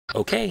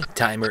Okay,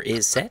 timer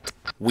is set.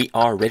 We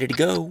are ready to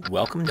go.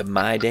 Welcome to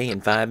My Day in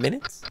 5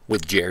 Minutes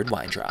with Jared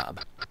Weintraub.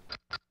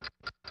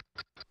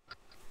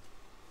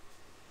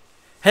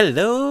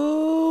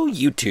 Hello,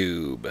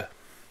 YouTube.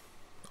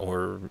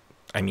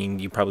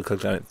 You probably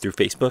clicked on it through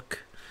Facebook,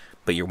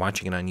 but you're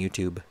watching it on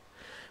YouTube.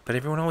 But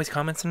everyone always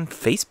comments on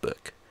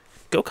Facebook.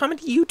 Go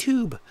comment to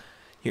YouTube.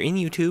 You're in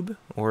YouTube,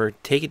 or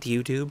take it to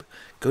YouTube.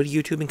 Go to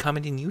YouTube and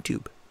comment in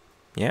YouTube.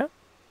 Yeah?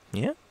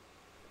 Yeah?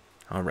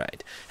 All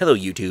right. Hello,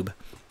 YouTube.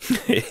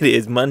 It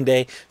is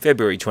Monday,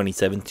 February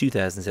 27th,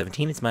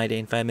 2017. It's My Day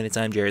in 5 Minutes.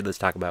 I'm Jared. Let's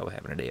talk about what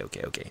happened today.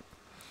 Okay.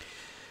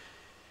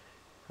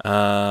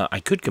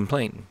 I could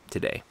complain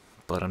today,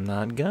 but I'm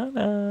not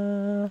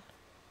gonna.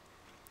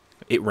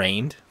 It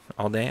rained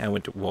all day. I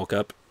woke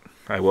up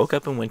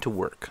and went to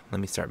work.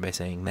 Let me start by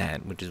saying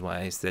that, which is why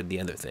I said the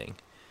other thing.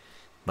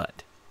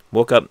 But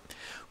woke up,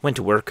 went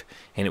to work,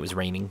 and it was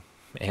raining,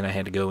 and I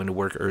had to go into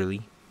work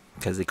early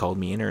because they called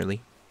me in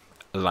early,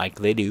 like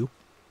they do.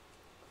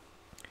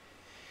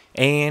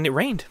 And it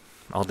rained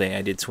all day.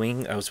 I did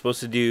swing. I was supposed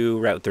to do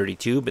Route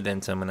 32, but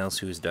then someone else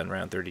who's done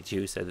Route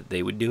 32 said that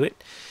they would do it.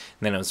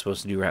 And then I was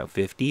supposed to do Route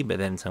 50, but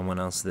then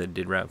someone else that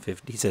did Route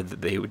 50 said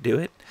that they would do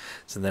it.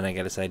 So then I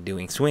got to decide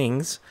doing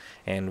swings.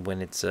 And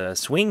when it's a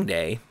swing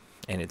day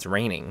and it's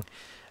raining,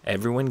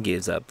 everyone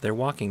gives up their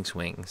walking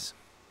swings.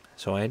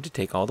 So I had to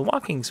take all the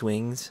walking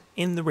swings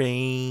in the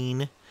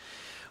rain,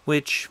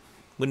 which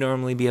would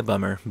normally be a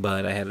bummer,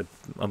 but I had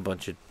a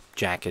bunch of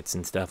jackets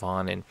and stuff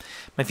on, and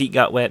my feet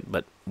got wet,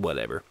 but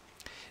whatever.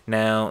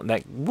 Now,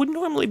 that would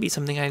normally be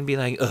something I'd be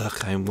like, ugh,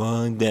 I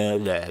want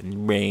the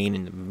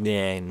rain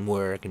and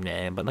work,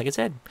 but like I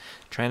said,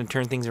 trying to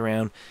turn things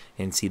around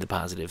and see the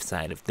positive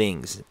side of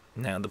things.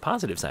 Now, the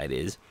positive side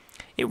is,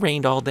 it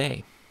rained all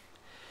day,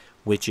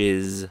 which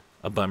is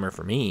a bummer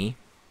for me,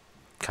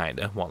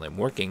 kinda, while I'm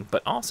working,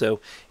 but also,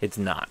 it's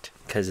not,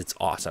 because it's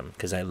awesome,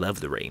 because I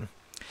love the rain,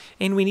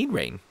 and we need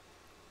rain.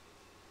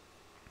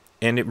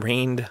 And it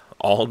rained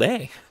all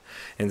day.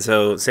 And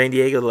so San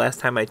Diego, the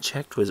last time I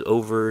checked, was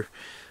over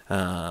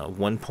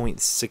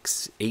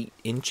 1.68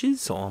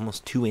 inches, so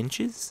almost 2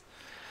 inches.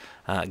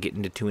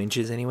 Getting to 2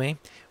 inches anyway,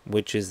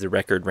 which is the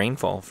record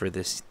rainfall for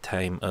this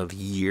time of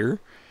year,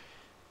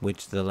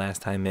 which the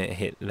last time it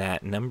hit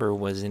that number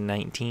was in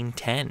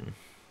 1910.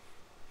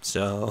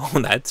 So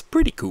that's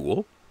pretty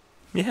cool.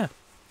 Yeah.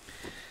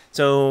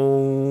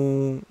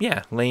 So,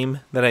 yeah, lame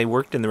that I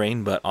worked in the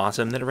rain, but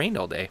awesome that it rained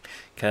all day,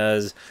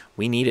 because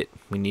we need it.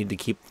 We need to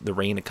keep the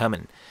rain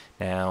a-coming.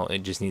 Now,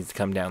 it just needs to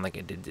come down like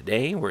it did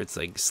today, where it's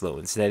like slow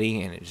and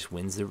steady, and it just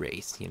wins the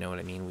race. You know what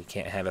I mean? We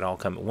can't have it all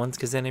come at once,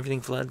 because then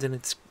everything floods, and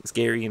it's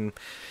scary and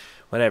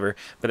whatever.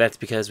 But that's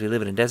because we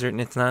live in a desert,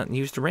 and it's not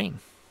used to rain.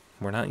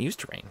 We're not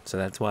used to rain, so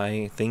that's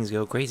why things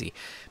go crazy.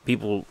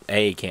 People,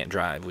 can't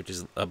drive, which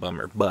is a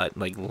bummer, but,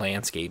 like,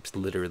 landscapes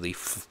literally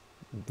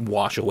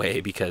wash away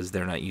because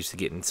they're not used to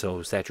getting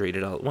so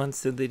saturated all at once,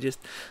 so they just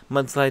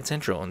mudslide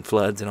central and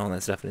floods and all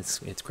that stuff, and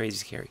it's crazy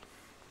scary.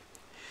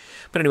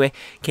 But anyway,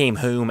 came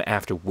home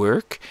after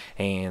work,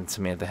 and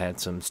Samantha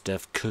had some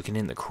stuff cooking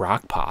in the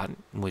crock pot,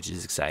 which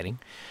is exciting,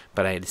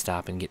 but I had to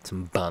stop and get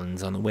some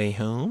buns on the way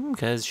home,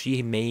 because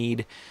she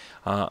made,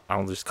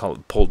 I'll just call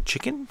it pulled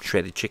chicken,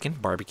 shredded chicken,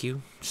 barbecue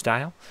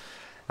style,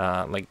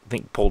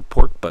 think pulled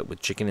pork, but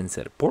with chicken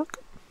instead of pork.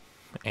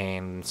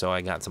 And so I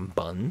got some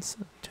buns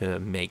to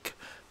make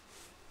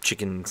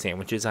chicken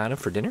sandwiches out of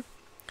for dinner.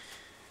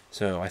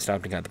 So I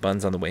stopped and got the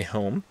buns on the way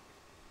home.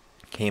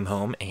 Came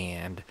home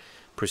and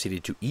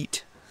proceeded to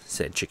eat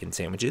said chicken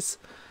sandwiches.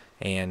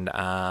 And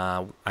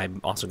I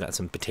also got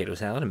some potato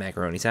salad and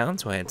macaroni salad.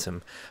 So I had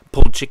some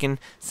pulled chicken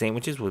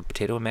sandwiches with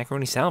potato and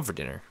macaroni salad for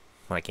dinner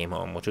when I came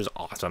home, which was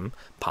awesome.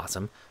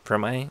 Possum for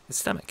my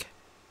stomach.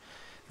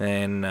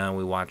 Then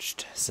we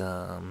watched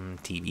some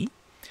TV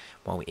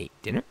while we ate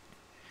dinner.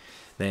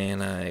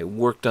 Then I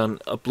worked on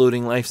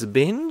uploading Life's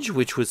Binge,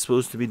 which was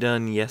supposed to be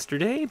done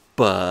yesterday,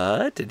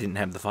 but I didn't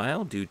have the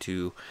file due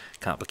to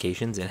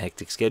complications and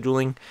hectic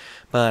scheduling.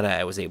 But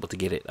I was able to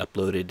get it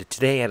uploaded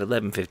today at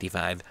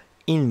 11:55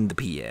 in the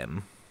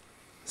PM.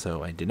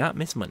 So I did not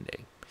miss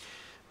Monday.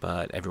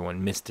 But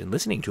everyone missed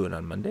listening to it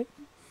on Monday.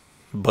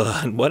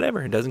 But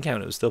whatever, it doesn't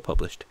count. It was still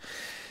published.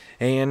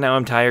 And now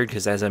I'm tired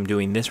because as I'm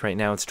doing this right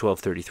now, it's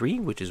 12:33,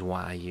 which is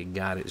why you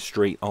got it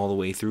straight all the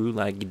way through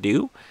like you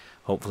do.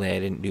 Hopefully I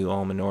didn't do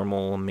all my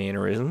normal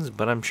mannerisms,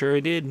 but I'm sure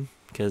I did,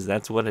 because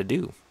that's what I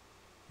do.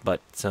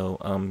 But, so,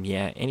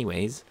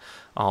 anyways,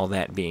 all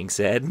that being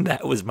said,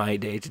 that was my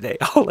day today.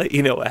 I'll let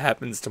you know what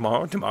happens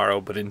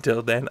tomorrow, but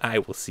until then, I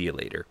will see you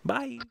later.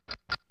 Bye!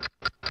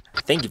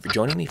 Thank you for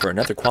joining me for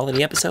another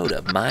quality episode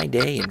of My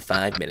Day in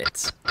 5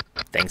 Minutes.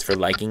 Thanks for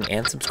liking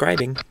and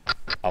subscribing.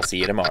 I'll see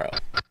you tomorrow.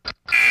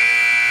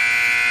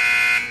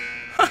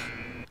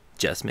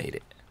 Just made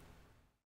it.